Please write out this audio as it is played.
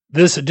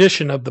This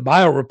edition of the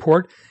Bio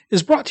Report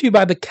is brought to you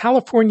by the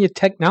California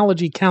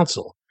Technology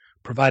Council,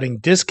 providing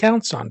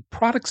discounts on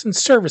products and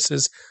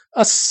services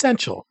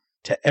essential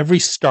to every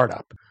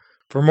startup.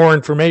 For more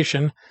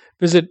information,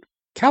 visit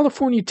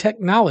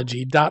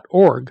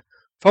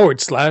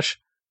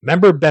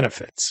californiatechnology.org/member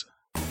benefits.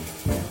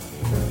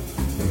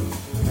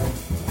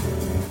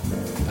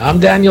 I'm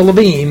Daniel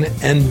Levine,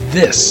 and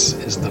this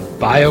is the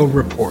Bio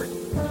Report.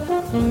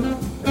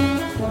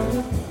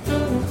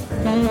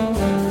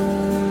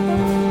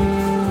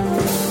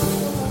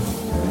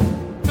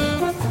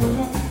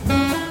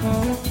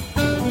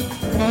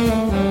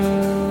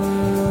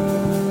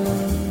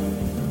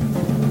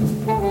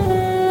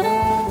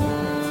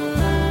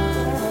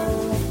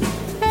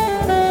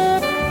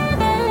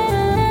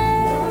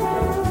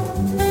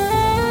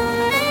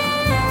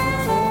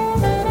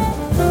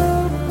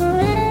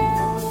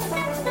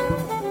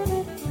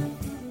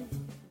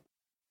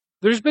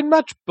 There's been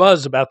much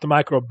buzz about the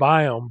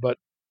microbiome, but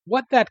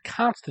what that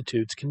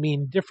constitutes can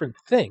mean different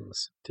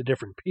things to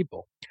different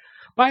people.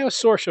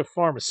 Biosortia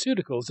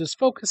Pharmaceuticals is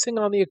focusing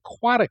on the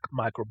aquatic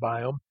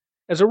microbiome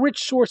as a rich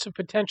source of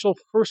potential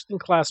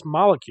first-in-class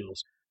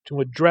molecules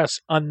to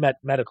address unmet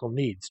medical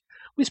needs.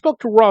 We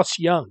spoke to Ross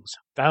Youngs,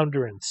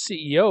 founder and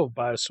CEO of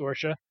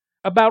Biosortia,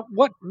 about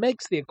what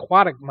makes the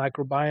aquatic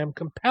microbiome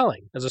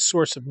compelling as a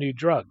source of new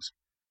drugs,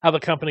 how the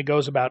company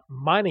goes about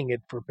mining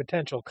it for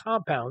potential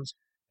compounds,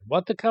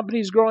 what the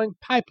company's growing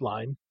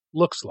pipeline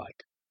looks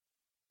like.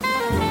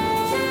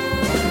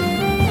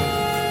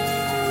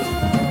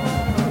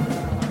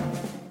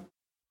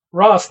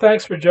 Ross,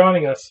 thanks for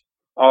joining us.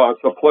 Oh,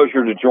 it's a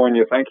pleasure to join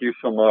you. Thank you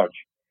so much.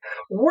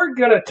 We're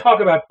going to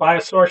talk about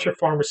Biosortia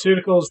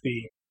Pharmaceuticals,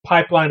 the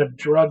pipeline of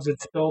drugs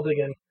it's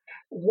building, and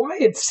why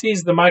it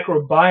sees the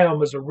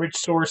microbiome as a rich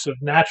source of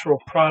natural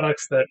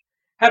products that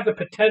have the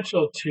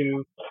potential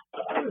to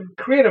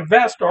create a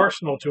vast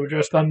arsenal to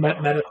address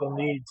unmet medical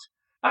needs.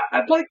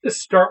 I'd like to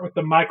start with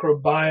the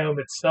microbiome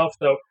itself,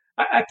 though.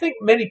 I think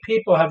many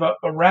people have a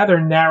rather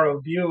narrow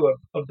view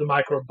of the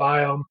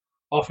microbiome,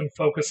 often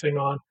focusing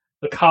on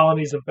the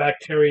colonies of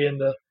bacteria in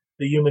the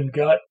human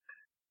gut.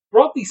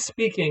 Broadly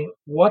speaking,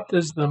 what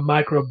does the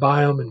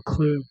microbiome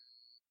include?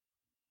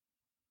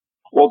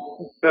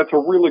 Well, that's a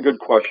really good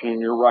question,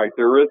 and you're right.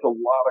 There is a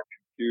lot of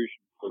confusion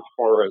as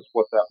far as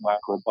what that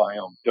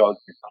microbiome does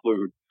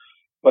include.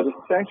 But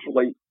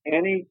essentially,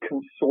 any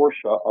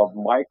consortia of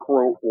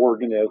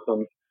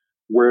microorganisms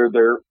where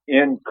they're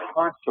in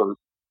concert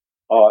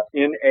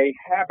in a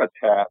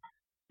habitat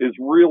is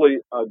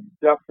really a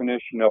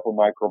definition of a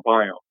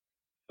microbiome.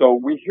 So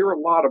we hear a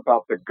lot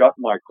about the gut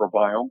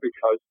microbiome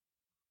because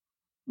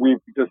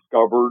we've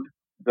discovered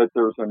that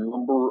there's a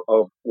number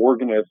of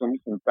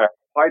organisms, in fact,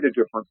 quite a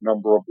different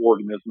number of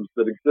organisms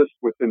that exist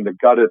within the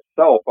gut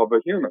itself of a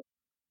human.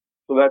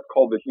 So that's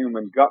called the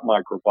human gut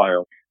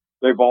microbiome.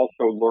 They've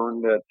also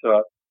learned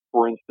that,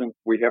 for instance,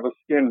 we have a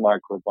skin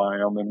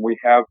microbiome and we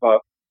have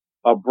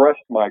a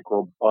breast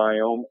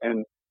microbiome,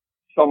 and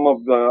some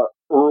of the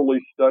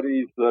early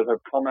studies that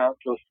have come out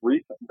just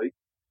recently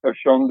have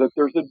shown that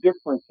there's a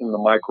difference in the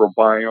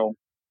microbiome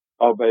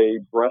of a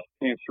breast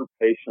cancer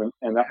patient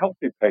and a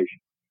healthy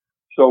patient.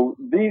 So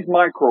these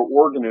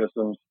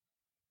microorganisms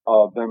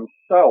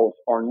themselves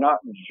are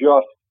not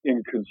just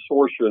in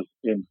consortia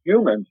in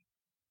humans,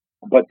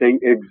 but they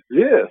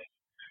exist,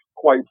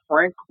 quite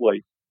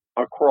frankly,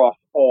 across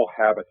all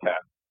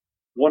habitats.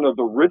 One of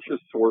the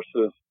richest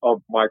sources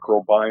of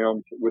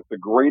microbiomes with the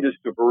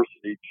greatest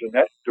diversity,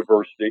 genetic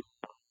diversity,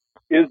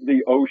 is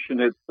the ocean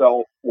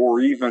itself or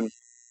even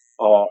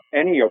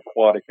any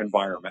aquatic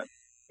environment,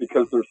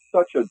 because there's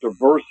such a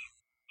diverse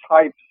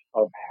types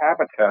of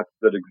habitats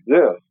that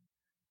exist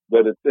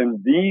that it's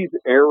in these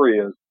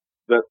areas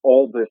that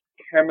all this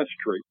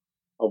chemistry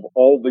of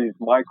all these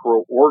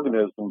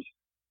microorganisms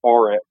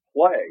are at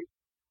play.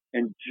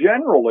 And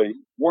generally,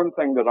 one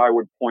thing that I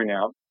would point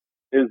out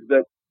is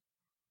that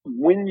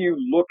when you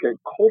look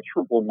at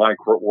culturable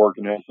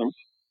microorganisms,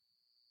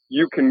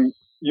 you can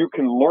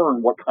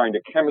learn what kind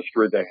of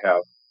chemistry they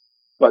have.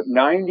 But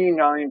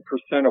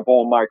 99% of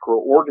all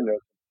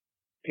microorganisms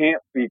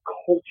can't be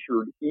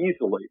cultured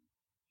easily.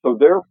 So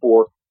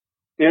therefore,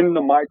 in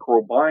the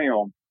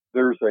microbiome,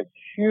 there's a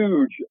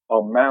huge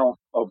amount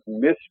of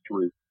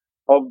mystery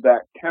of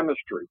that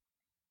chemistry.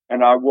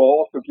 And I will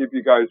also give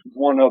you guys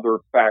one other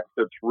fact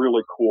that's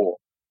really cool.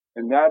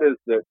 And that is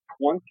that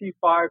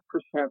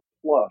 25%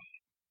 plus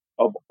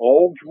of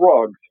all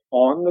drugs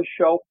on the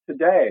shelf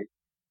today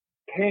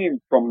came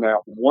from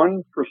that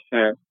 1%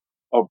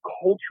 of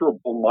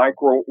culturable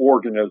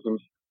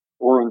microorganisms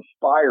or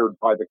inspired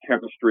by the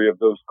chemistry of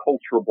those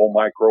culturable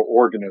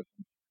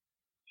microorganisms.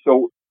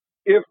 So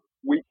if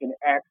we can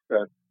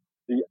access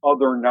the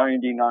other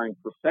 99%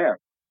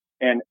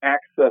 and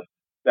access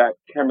that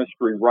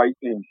chemistry right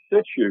in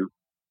situ,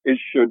 it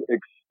should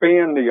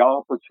expand the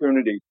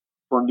opportunity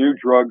for new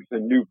drugs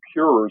and new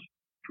cures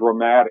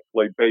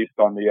dramatically based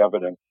on the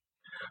evidence.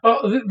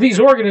 These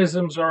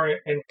organisms are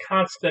in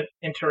constant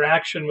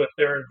interaction with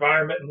their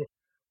environment and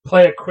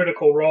play a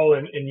critical role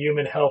in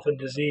human health and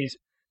disease.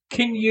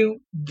 Can you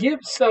give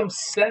some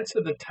sense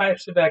of the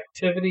types of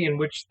activity in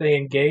which they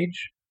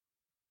engage?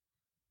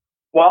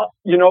 Well,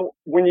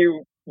 when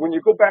you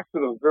go back to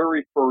the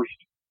very first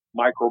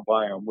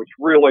microbiome, which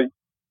really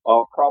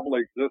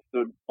probably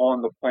existed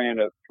on the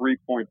planet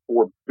 3.4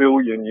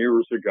 billion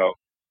years ago,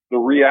 the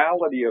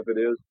reality of it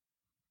is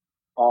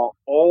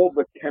all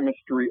the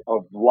chemistry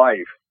of life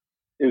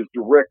is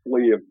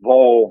directly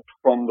evolved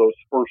from those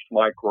first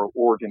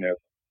microorganisms.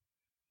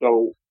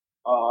 So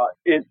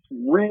it's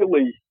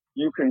really,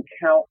 you can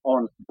count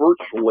on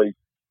virtually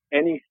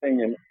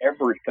anything and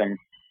everything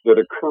that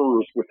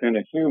occurs within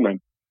a human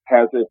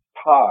has its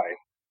tie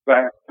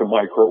back to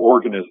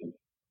microorganisms.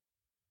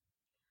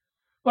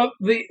 Well,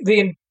 the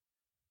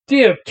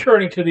idea of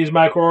turning to these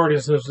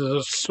microorganisms as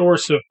a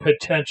source of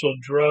potential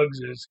drugs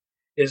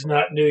is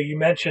not new. You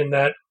mentioned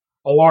that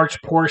a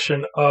large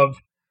portion of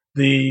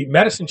the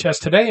medicine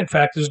chest today, in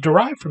fact, is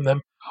derived from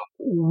them.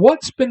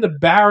 What's been the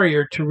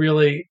barrier to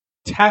really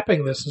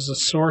tapping this as a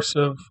source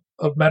of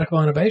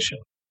medical innovation?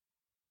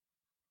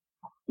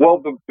 Well,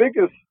 the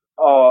biggest,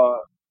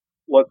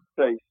 let's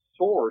say,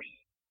 source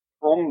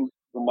from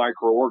the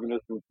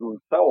microorganisms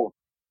themselves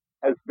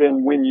has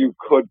been when you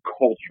could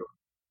culture.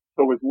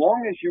 So as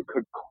long as you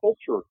could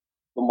culture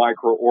the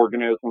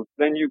microorganisms,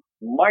 then you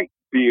might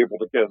be able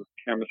to get at the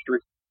chemistry.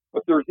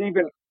 But there's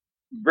even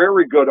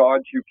very good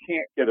odds you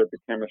can't get at the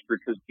chemistry,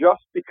 because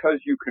just because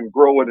you can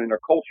grow it in a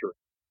culture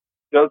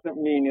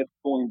doesn't mean it's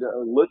going to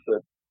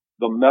elicit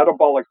the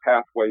metabolic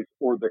pathways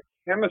or the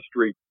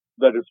chemistry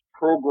that is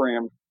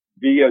programmed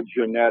via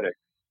genetics.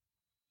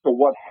 So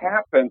what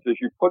happens is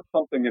you put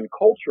something in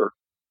culture,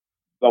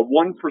 the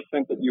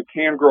 1% that you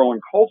can grow in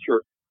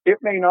culture, it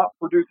may not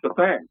produce a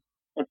thing.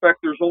 In fact,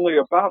 there's only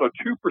about a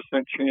 2%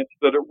 chance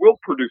that it will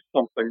produce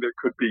something that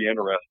could be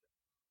interesting.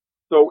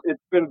 So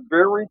it's been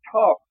very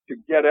tough to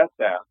get at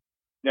that.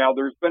 Now,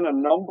 there's been a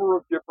number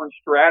of different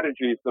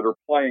strategies that are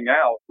playing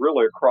out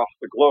really across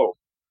the globe.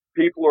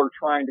 People are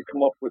trying to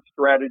come up with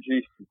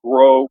strategies to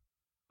grow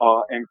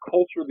and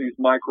culture these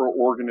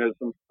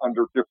microorganisms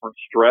under different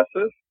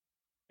stresses,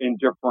 in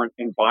different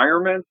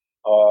environments,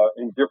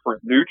 in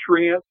different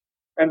nutrients.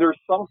 And there's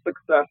some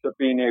success at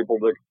being able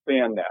to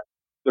expand that.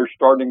 They're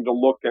starting to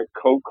look at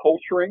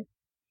co-culturing,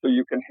 so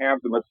you can have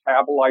the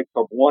metabolites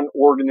of one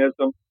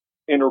organism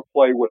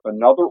interplay with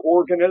another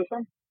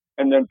organism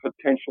and then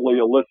potentially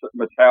elicit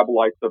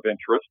metabolites of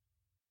interest.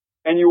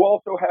 And you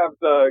also have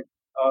the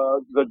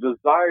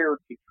desire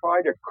to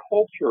try to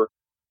culture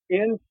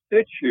in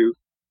situ,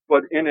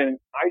 but in an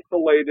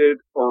isolated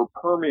or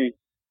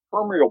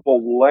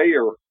permeable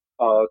layer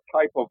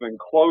type of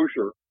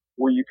enclosure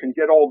where you can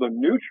get all the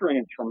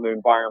nutrients from the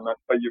environment,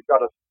 but you've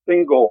got a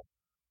single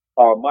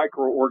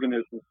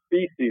microorganism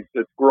species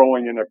that's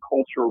growing in a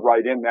culture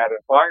right in that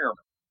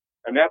environment.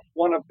 And that's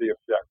one of the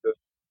objectives.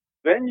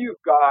 Then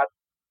you've got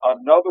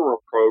another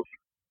approach,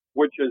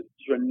 which is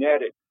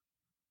genetic.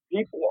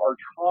 People are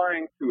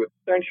trying to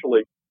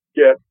essentially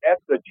get at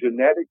the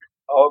genetics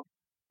of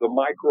the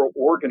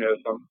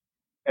microorganism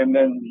and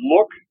then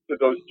look to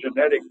those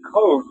genetic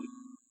codes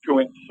to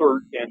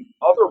insert in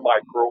other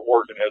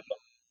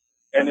microorganisms.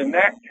 And in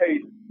that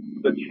case,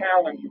 the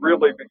challenge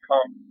really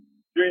becomes,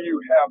 do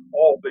you have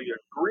all the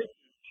ingredients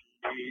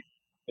you need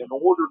in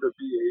order to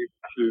be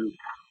able to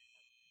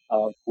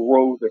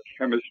grow the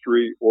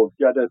chemistry or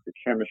get at the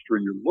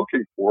chemistry you're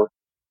looking for?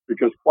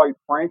 Because quite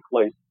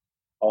frankly,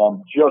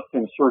 just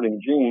inserting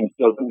genes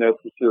doesn't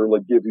necessarily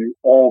give you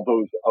all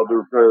those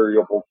other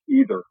variables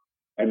either.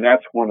 And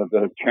that's one of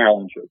the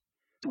challenges.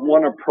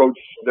 One approach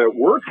that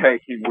we're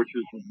taking, which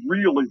is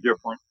really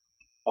different,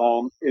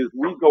 is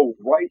we go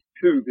right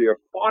to the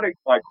aquatic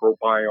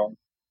microbiome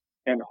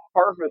and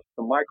harvest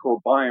the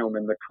microbiome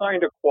in the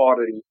kind of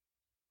quantity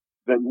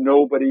that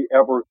nobody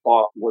ever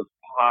thought was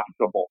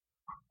possible.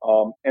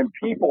 And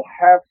people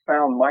have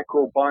found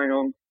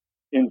microbiomes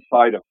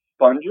inside of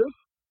sponges,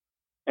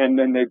 and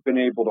then they've been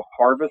able to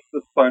harvest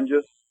the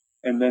sponges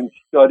and then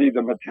study the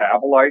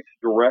metabolites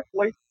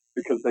directly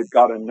because they've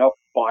got enough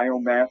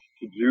biomass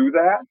to do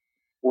that,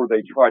 or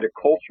they try to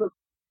culture.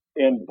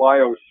 In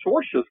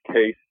Biosortia's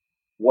case,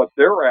 what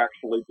they're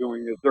actually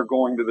doing is they're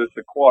going to this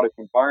aquatic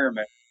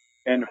environment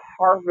and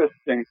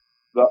harvesting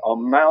the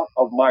amount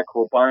of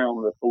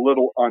microbiome that's a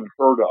little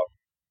unheard of,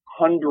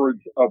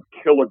 hundreds of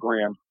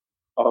kilograms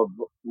of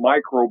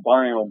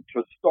microbiome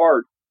to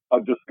start a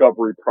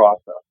discovery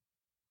process.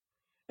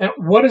 And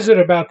what is it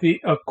about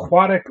the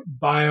aquatic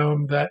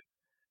biome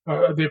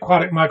the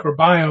aquatic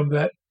microbiome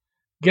that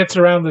gets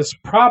around this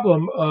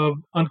problem of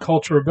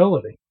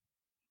unculturability?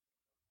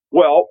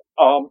 Well,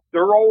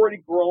 they're already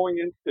growing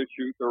in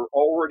situ. They're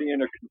already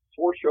in a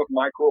consortium of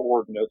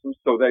microorganisms,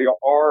 so they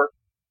are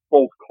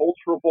both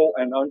culturable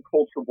and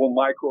unculturable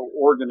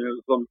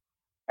microorganisms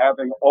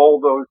having all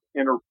those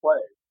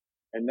interplay.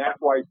 And that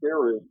right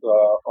there is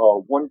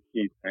one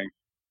key thing.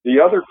 The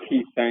other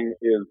key thing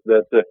is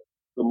that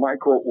the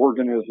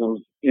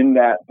microorganisms in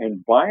that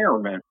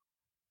environment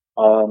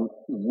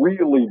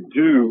really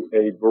do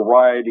a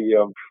variety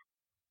of,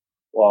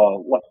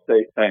 let's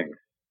say, things.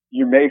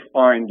 You may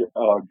find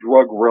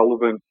drug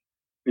relevant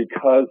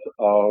because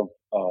of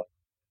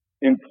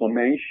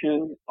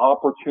inflammation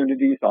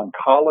opportunities,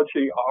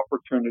 oncology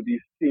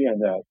opportunities,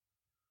 CNS,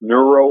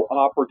 neuro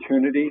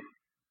opportunities,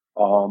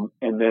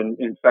 and then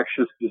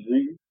infectious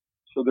disease.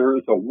 So there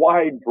is a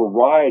wide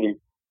variety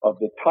of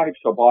the types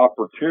of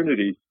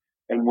opportunities.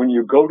 And when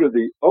you go to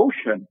the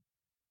ocean,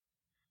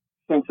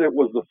 since it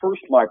was the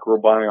first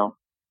microbiome,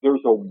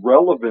 there's a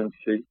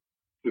relevancy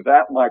to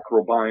that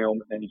microbiome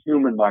and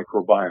human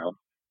microbiome.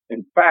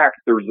 In fact,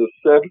 there's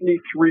a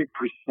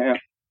 73%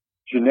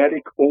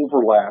 genetic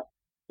overlap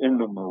in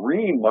the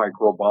marine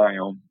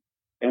microbiome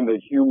and the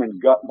human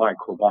gut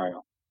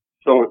microbiome.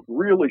 So it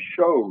really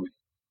shows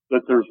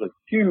that there's a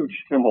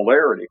huge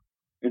similarity.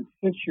 And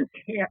since you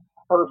can't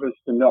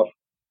harvest enough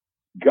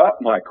gut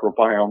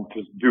microbiome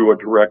to do a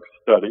direct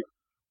study,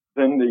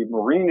 then the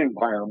marine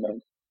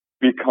environment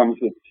becomes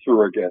its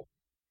surrogate.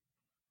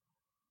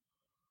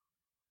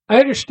 I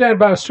understand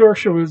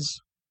Biosortia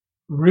was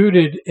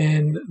rooted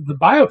in the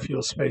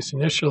biofuel space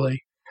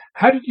initially.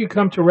 How did you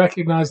come to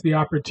recognize the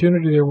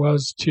opportunity there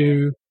was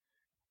to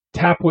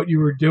tap what you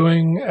were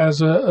doing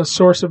as a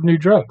source of new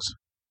drugs?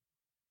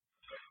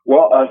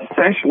 Well,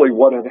 essentially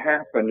what had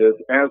happened is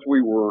as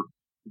we were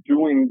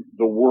doing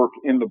the work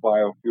in the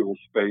biofuel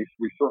space,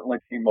 we certainly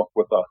came up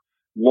with a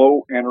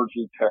low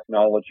energy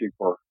technology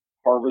for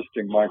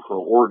harvesting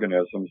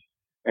microorganisms.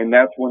 And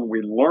that's when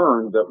we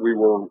learned that we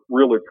were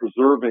really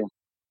preserving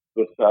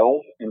the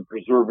cells and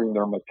preserving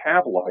their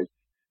metabolites.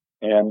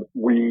 And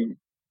we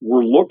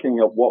were looking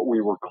at what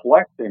we were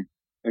collecting,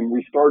 and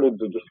we started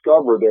to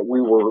discover that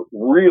we were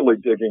really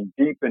digging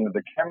deep into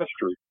the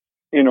chemistry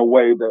in a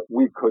way that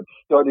we could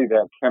study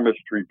that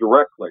chemistry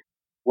directly,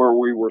 where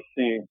we were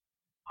seeing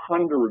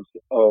hundreds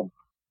of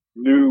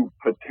new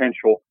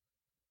potential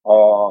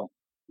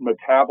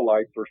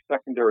metabolites or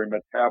secondary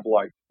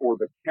metabolites for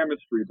the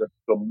chemistry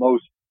that's the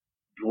most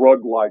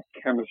drug-like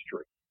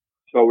chemistry.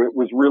 So it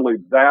was really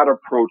that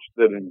approach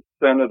that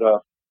incented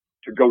us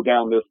to go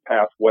down this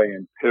pathway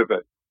and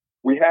pivot.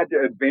 We had to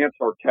advance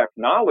our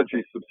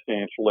technology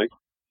substantially,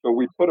 so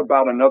we put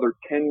about another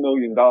 $10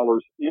 million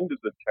into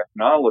the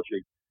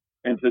technology.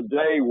 And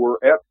today we're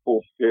at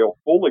full scale,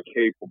 fully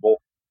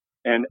capable,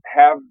 and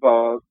have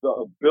the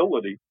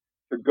ability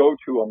to go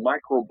to a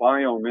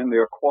microbiome in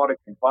the aquatic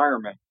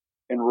environment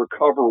and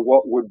recover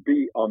what would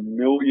be 1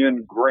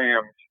 million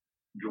grams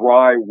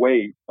dry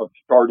weight of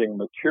starting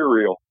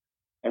material.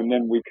 And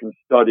then we can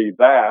study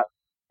that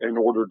in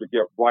order to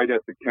get right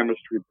at the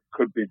chemistry that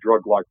could be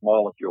drug-like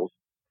molecules.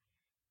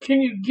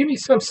 Can you give me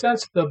some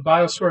sense of the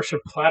Biosortia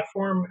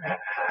platform?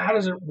 How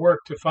does it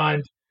work to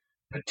find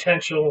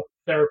potential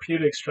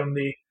therapeutics from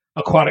the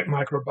aquatic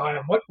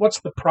microbiome? What's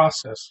the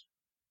process?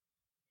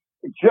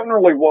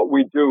 Generally, what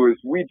we do is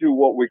we do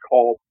what we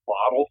call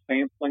bottle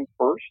sampling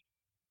first.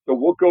 So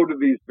we'll go to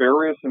these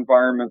various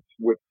environments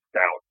with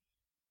scouts,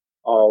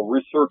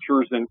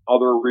 researchers in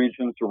other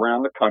regions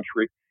around the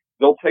country.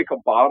 They'll take a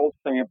bottle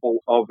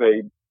sample of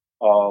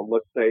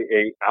let's say,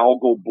 a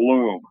algal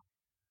bloom.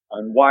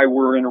 And why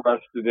we're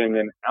interested in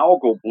an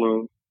algal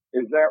bloom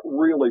is that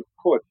really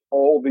puts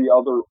all the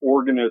other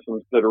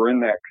organisms that are in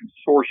that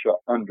consortia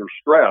under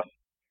stress,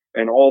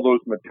 and all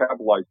those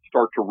metabolites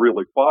start to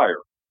really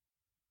fire.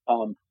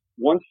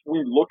 Once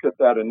we look at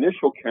that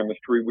initial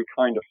chemistry, we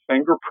kind of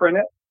fingerprint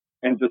it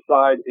and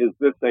decide, is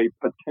this a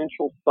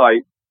potential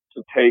site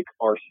to take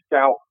our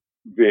scout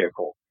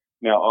vehicle?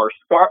 Now, our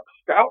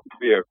scout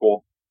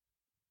vehicle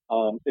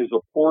is a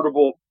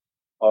portable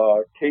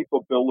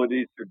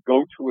capability to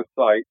go to a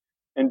site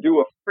and do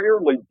a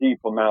fairly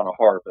deep amount of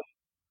harvest,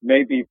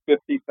 maybe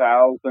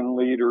 50,000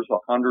 liters,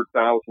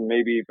 100,000,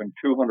 maybe even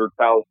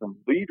 200,000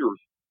 liters,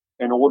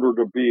 in order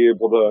to be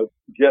able to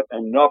get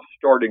enough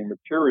starting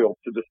material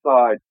to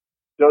decide,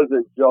 does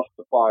it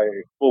justify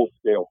a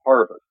full-scale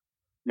harvest?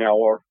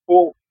 Now, our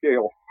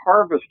full-scale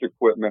harvest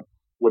equipment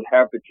would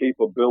have the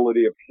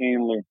capability of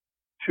handling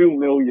 2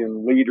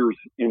 million liters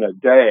in a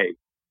day.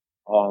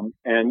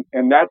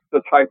 And that's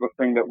the type of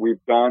thing that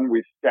we've done.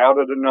 We've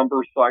scouted a number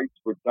of sites.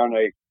 We've done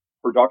a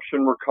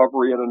production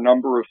recovery at a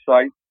number of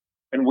sites.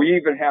 And we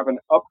even have an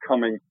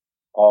upcoming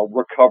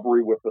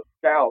recovery with the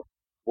Scout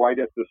right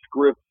at the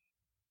Scripps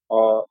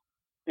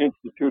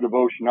Institute of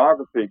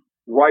Oceanography,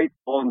 right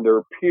on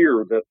their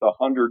pier that's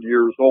 100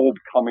 years old,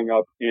 coming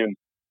up in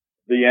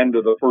the end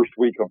of the first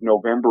week of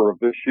November of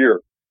this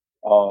year.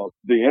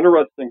 The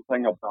interesting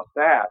thing about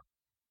that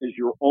is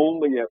you're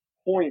only at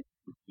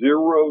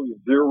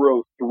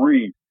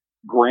 0.003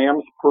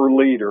 grams per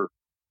liter,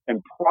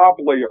 and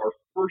probably our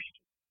first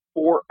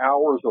 4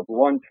 hours of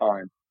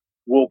runtime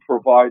will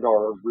provide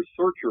our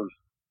researchers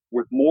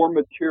with more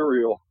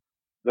material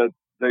that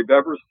they've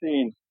ever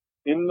seen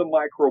in the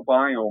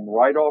microbiome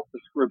right off the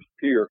Scripps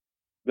Pier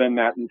than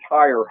that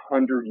entire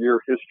 100-year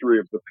history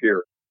of the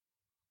pier.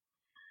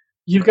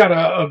 You've got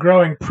a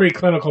growing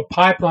preclinical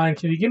pipeline.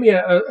 Can you give me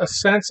a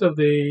sense of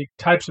the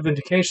types of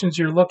indications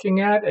you're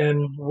looking at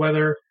and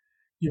whether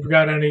you've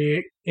got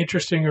any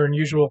interesting or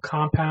unusual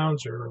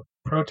compounds or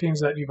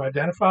proteins that you've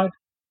identified?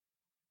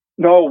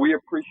 No, we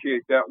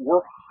appreciate that.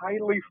 We're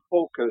highly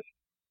focused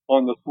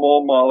on the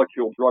small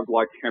molecule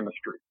drug-like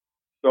chemistry.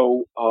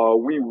 So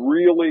we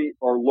really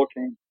are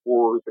looking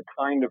for the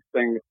kind of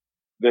things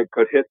that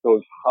could hit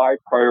those high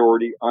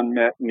priority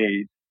unmet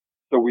needs.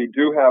 So we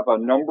do have a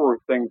number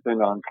of things in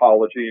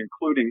oncology,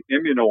 including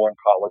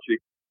immuno-oncology,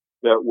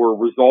 that we're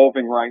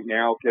resolving right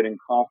now, getting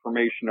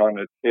confirmation on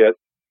its hit,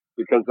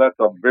 because that's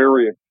a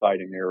very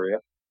exciting area.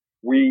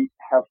 We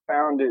have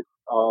found it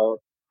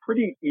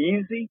pretty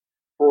easy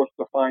for us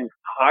to find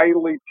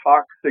highly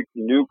toxic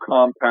new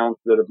compounds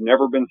that have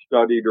never been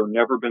studied or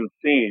never been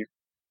seen.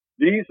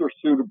 These are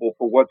suitable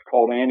for what's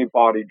called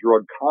antibody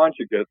drug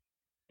conjugates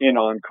in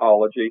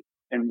oncology,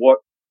 and what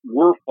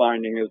we're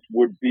finding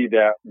would be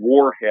that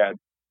warhead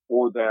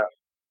or that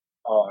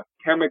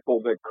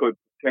chemical that could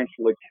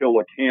potentially kill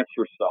a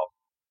cancer cell.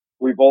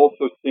 We've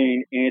also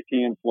seen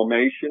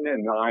anti-inflammation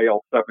and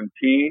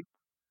IL-17,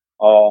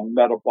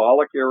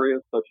 metabolic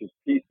areas such as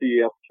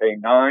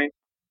PCSK9,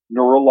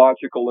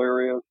 neurological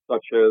areas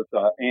such as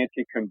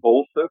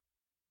anticonvulsive.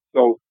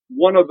 So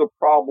one of the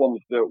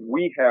problems that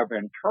we have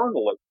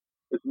internally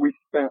is we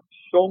spent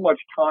so much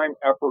time,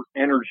 effort,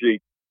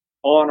 energy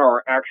on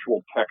our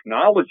actual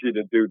technology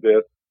to do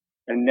this,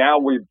 and now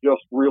we've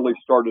just really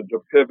started to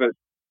pivot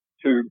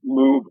to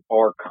move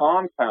our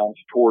compounds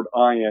toward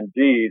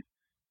INDs.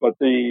 But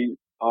the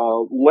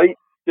late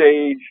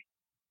stage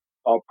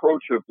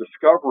approach of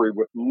discovery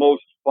with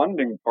most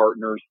funding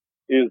partners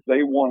is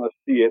they want to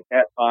see it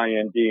at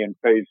IND in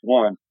phase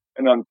 1.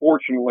 And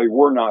unfortunately,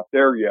 we're not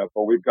there yet,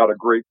 but we've got a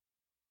great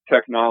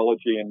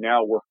technology, and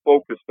now we're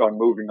focused on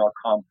moving our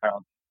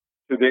compounds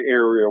to the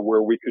area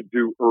where we could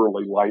do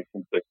early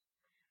licensing.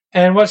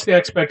 And what's the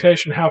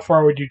expectation? How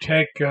far would you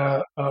take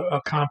a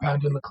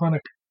compound in the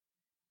clinic?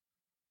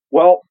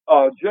 Well,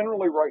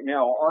 generally right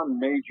now, our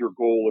major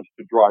goal is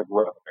to drive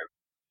revenue.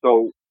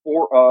 So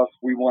for us,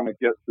 we want to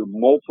get to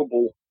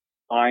multiple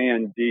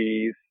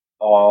INDs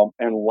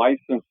and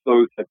license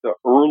those at the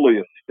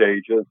earliest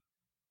stages.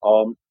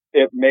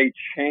 It may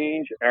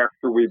change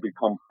after we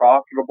become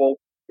profitable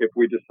if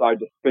we decide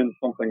to spin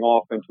something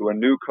off into a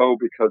new co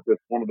because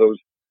it's one of those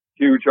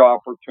huge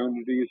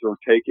opportunities, or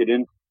take it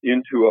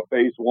into a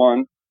phase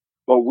 1.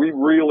 But we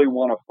really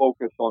want to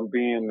focus on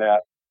being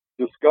that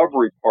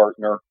discovery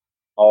partner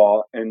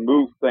and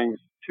move things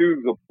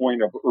to the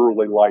point of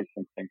early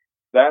licensing.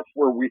 That's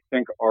where we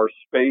think our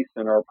space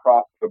and our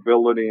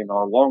profitability and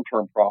our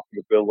long-term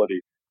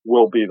profitability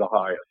will be the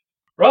highest.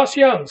 Ross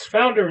Youngs,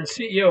 founder and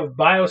CEO of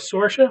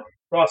Biosortia.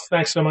 Ross,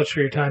 thanks so much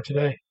for your time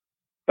today.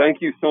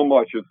 Thank you so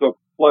much. It's a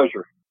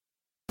pleasure.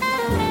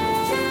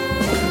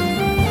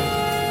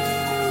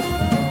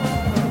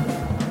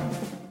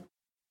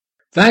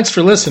 Thanks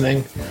for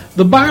listening.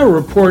 The Bio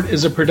Report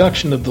is a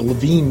production of the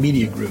Levine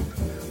Media Group.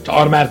 To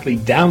automatically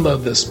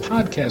download this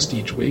podcast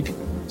each week,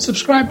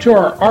 subscribe to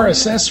our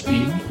RSS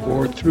feed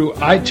or through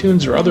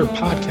iTunes or other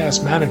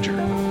podcast manager.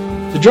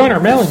 To join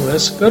our mailing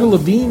list, go to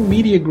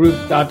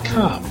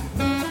levinemediagroup.com.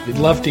 We'd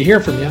love to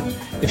hear from you.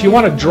 If you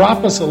want to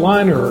drop us a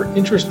line or are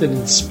interested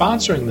in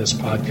sponsoring this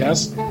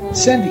podcast,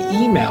 send an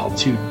email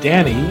to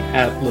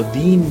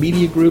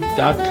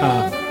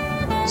danny@levinemediagroup.com.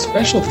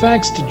 Special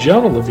thanks to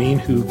Jonah Levine,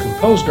 who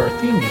composed our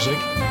theme music,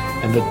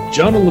 and the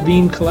Jonah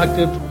Levine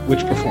Collective,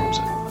 which performs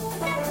it.